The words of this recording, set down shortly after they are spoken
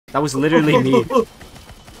That was literally me.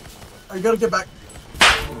 I gotta get back.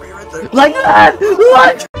 Right there. Like that!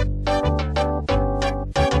 What?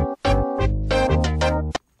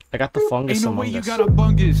 I got the fungus Ain't no among way you us. got a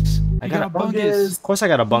bungus. I You got got a bungus. Of course I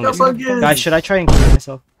got a bungus. bungus. Guys, should I try and kill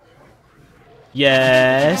myself?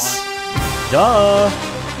 Yes. Duh.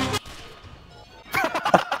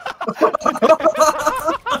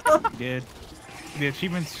 Dude, the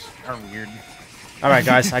achievements are weird. Alright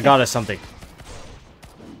guys, I got us something.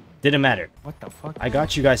 Didn't matter. What the fuck? I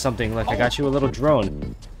got you guys something. Look, I got you a little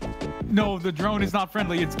drone. No, the drone is not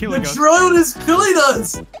friendly. It's killing us. The drone is killing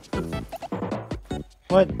us!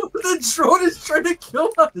 What? The drone is trying to kill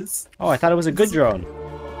us! Oh, I thought it was a good drone.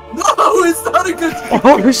 No, it's not a good drone!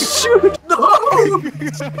 Oh shoot! No!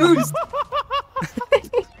 Dude!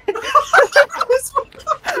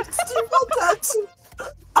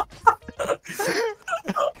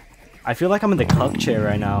 I feel like I'm in the cuck chair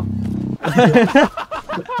right now.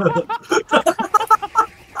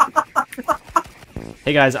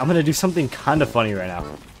 Hey guys, I'm gonna do something kind of funny right now.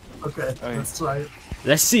 Okay, let's try it.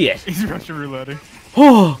 Let's see it. He's Russian roulette.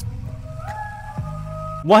 Oh!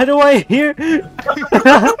 Why do I hear?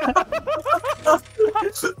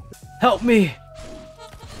 Help me!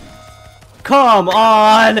 Come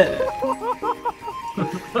on!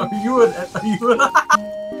 Are you an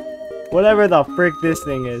Whatever the frick this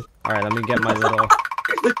thing is. Alright, let me get my little...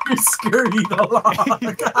 You're scary dog.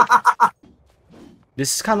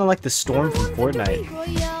 This is kind of like the storm from Fortnite.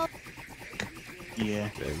 Yeah.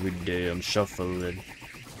 Every day I'm shuffling.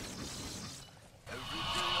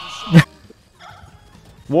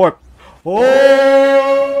 Warp!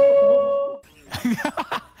 Oh!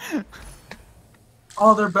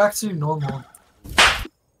 Oh, they're back to normal.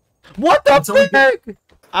 What the heck?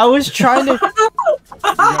 I was trying to... You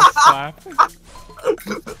got slapped.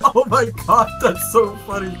 Oh my god, that's so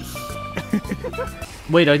funny.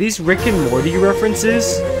 Wait, are these Rick and Morty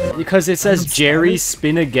references? Because it says Jerry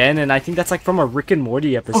spin again, and I think that's like from a Rick and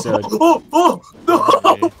Morty episode. Oh,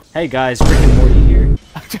 no! Hey guys, Rick and Morty here.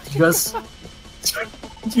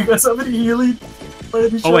 Do you guys have any healing?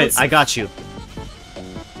 Oh wait, I got you.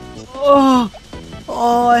 Oh,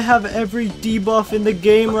 I have every debuff in the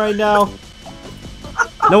game right now.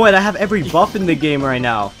 No wait, I have every buff in the game right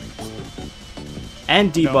now.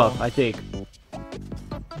 And debuff, No. I think.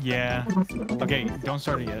 Yeah. Okay, don't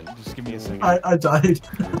start it yet. Just give me a second. I died.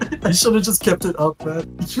 I should have just kept it up, man.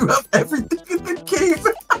 You have everything in the game.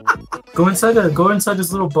 Go inside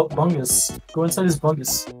his little bungus. Go inside his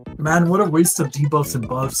bungus. Man, what a waste of debuffs and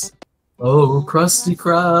buffs. Oh, Krusty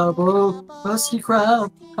Krab,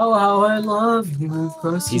 how I love you,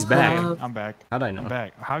 Krusty He's back. Krab. I'm back. How'd I know? I'm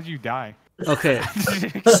back. How'd you die? Okay,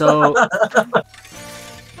 so...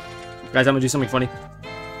 Guys, I'm gonna do something funny.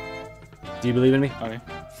 Do you believe in me? Okay.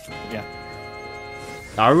 Yeah.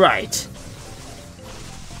 Alright.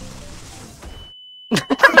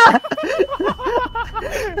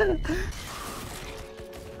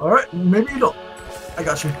 Alright, maybe you don't. I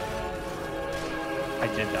got you. I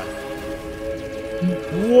did die.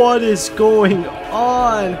 What is going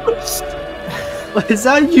on? Is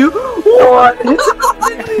that you? What?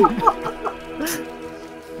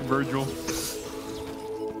 Virgil.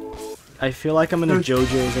 I feel like I'm in a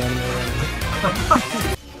JoJo's anime right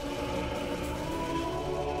now.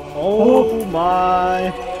 Oh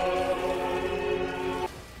my!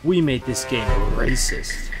 We made this game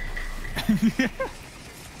racist.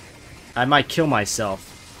 I might kill myself.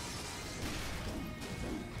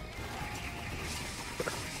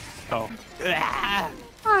 Oh.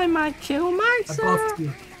 I might kill I myself. buffed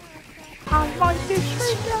you. I like this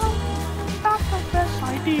video. That's the best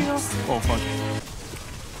idea. Oh fuck.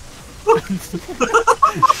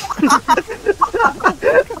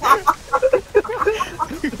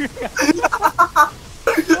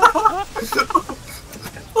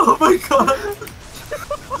 Oh my god.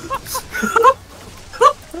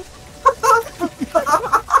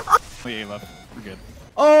 Wait, left. We're good.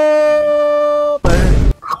 Oh!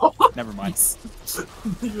 Never mind.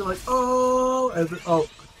 You're like, oh, and then, oh,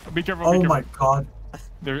 Be careful. oh be careful. my god.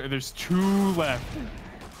 There's two left.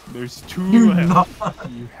 There's two You left. not,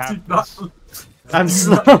 You have do not. this. I'm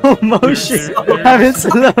slow motion. There- I'm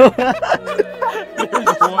slow. There's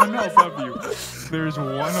one above you. There's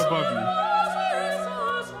one above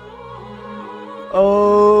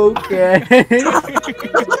Okay. you.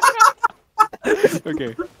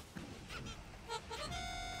 Okay.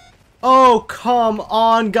 Oh, come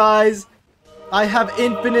on, guys. I have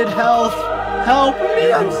infinite health. Help me.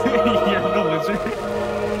 You're the lizard.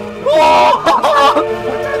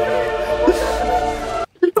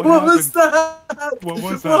 What was that? What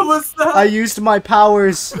was that? What was that? I used my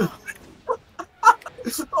powers.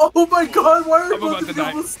 Oh my god, why are I'm about to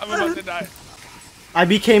die. I'm about to die. I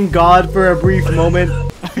became God for a brief moment.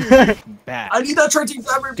 Bad. I need that charging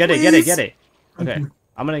timer, Get it, please. get it, get it. Okay,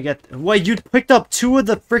 I'm gonna get. Wait, you picked up 2 of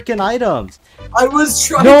the freaking items. I was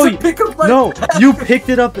trying to pick up my you picked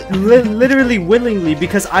it up literally willingly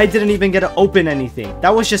because I didn't even get to open anything.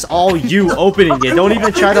 That was just all you opening it. Don't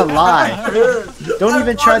even try to lie. Don't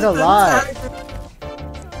even try to lie.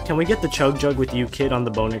 Can we get the chug jug with you, kid, on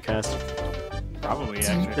the boner cast? Probably,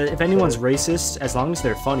 actually. If anyone's racist, as long as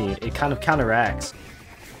they're funny, it kind of counteracts.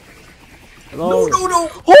 Hello? No.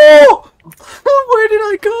 Oh! Where did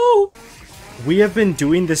I go? We have been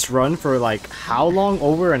doing this run for like how long?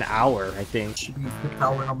 Over an hour, I think.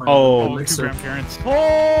 Oh, two grandparents.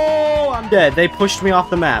 Oh, I'm dead. They pushed me off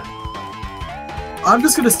the map. I'm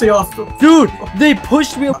just gonna stay off the... Dude, they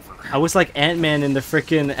pushed me. I was like Ant-Man in the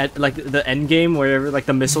freaking like the end game where like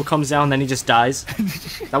the missile comes down and then he just dies.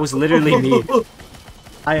 That was literally me.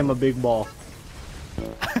 I am a big ball.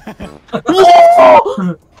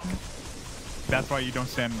 That's why you don't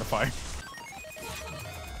stand in the fire.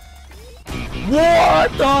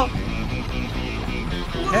 What the?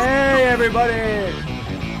 Hey everybody!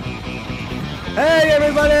 Hey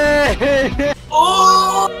everybody!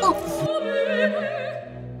 Oh!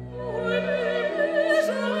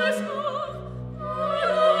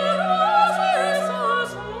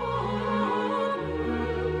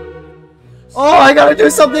 Oh, I gotta do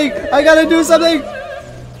something! I gotta do something!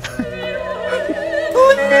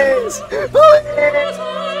 Please! Please!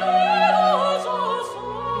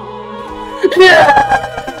 Yeah!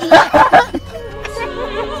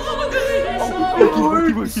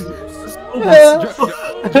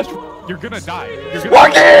 You're gonna die. You're gonna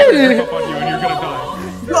Walk in! up on you and you're gonna die.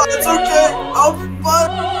 No, it's okay. I'll be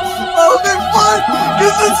fine. I'll be fine.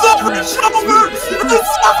 This is never over. It's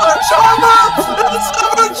never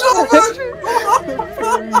over.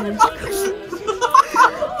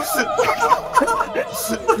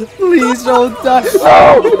 Please don't die.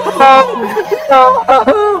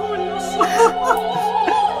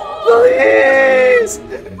 Please!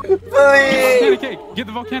 Please! Get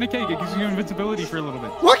the volcanic cake. It gives you invincibility for a little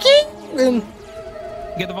bit. Walking?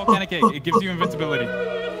 Get the volcanic cake. It gives you invincibility.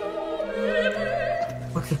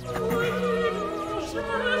 Okay.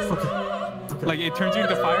 Like it turns you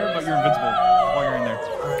into fire, but you're invincible while you're in there.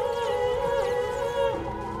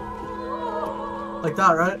 Like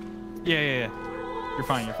that, right? Yeah. You're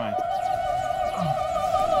fine. You're fine.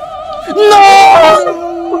 No!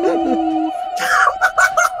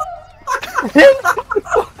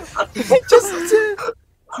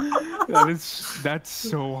 That's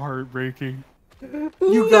so heartbreaking.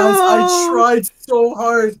 You guys, I tried so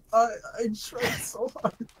hard. I tried so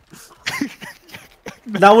hard.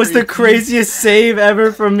 That was the craziest save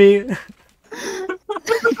ever from me.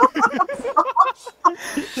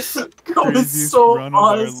 That was so run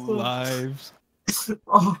awesome. of our lives.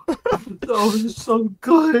 Oh, that was so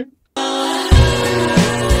good.